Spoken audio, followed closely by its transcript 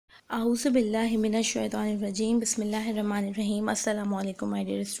Auzubillahiminash-shaytanir-rajeem. Bismillahir-rahmanir-rahim. Assalamu alaikum, my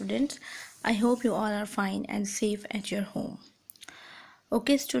dear students. I hope you all are fine and safe at your home.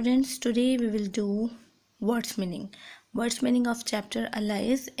 Okay, students, today we will do words meaning. Words meaning of chapter Allah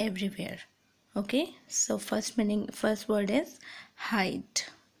is everywhere. Okay, so first word is hide.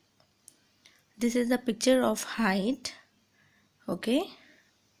 This is a picture of hide. Okay,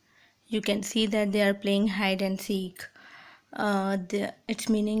 you can see that they are playing hide and seek. Its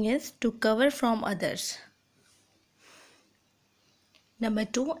meaning is to cover from others. Number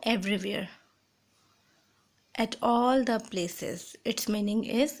 2, everywhere. At all the places. Its meaning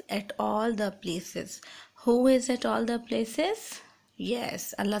is at all the places. Who is at all the places?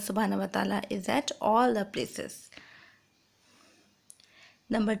 Yes, Allah subhanahu wa ta'ala is at all the places.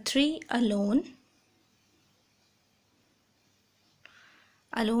 Number 3, alone.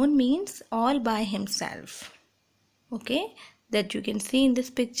 Alone means all by himself. Okay, that you can see in this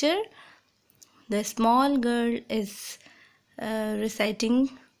picture. The small girl is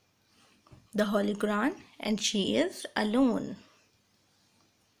reciting the Holy Quran and she is alone.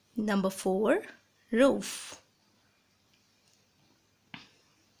 Number 4, roof.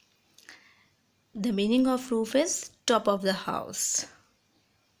 The meaning of roof is top of the house.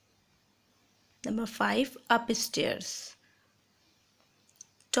 Number 5, upstairs.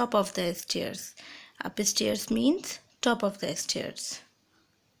 Top of the stairs. Upstairs means top of the stairs.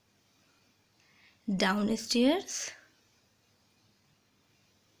 Downstairs,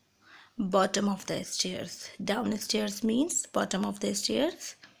 bottom of the stairs. Downstairs means bottom of the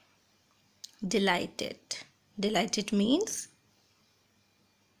stairs. Delighted. Delighted means,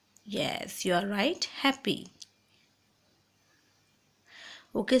 yes, you are right, happy.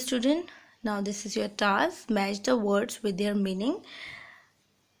 Okay, student, now this is your task. Match the words with their meaning.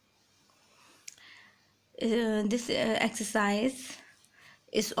 This exercise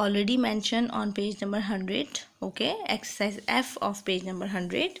is already mentioned on page number 100. Okay, exercise F of page number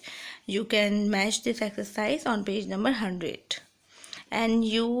 100. You can match this exercise on page number 100 and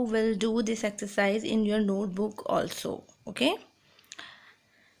you will do this exercise in your notebook also. Okay,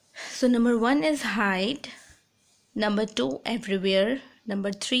 so number 1 is hide, number 2 everywhere,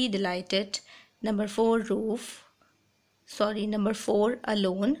 number 3 delighted, number 4 number 4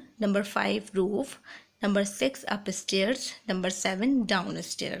 alone, number 5 roof, number 6 upstairs, number 7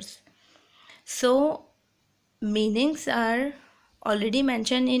 downstairs. So meanings are already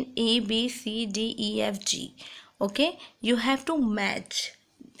mentioned in A, B, C, D, E, F, G. Okay, you have to match,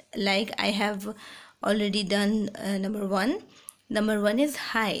 like I have already done. Number 1 is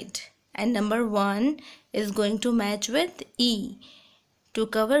hide and number 1 is going to match with E, to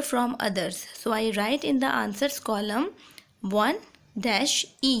cover from others. So I write in the answers column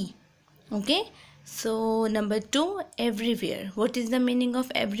 1-E. Okay, so number 2, everywhere. What is the meaning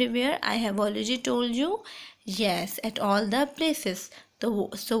of everywhere? I have already told you. Yes, at all the places.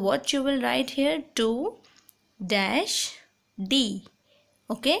 So what you will write here? 2-D.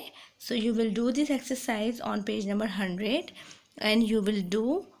 Okay, so you will do this exercise on page number 100 and you will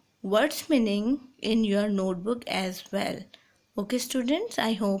do words meaning in your notebook as well. Okay, students,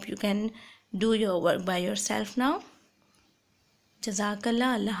 I hope you can do your work by yourself now.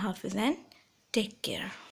 Jazakallah, Allah Hafiz, and take care.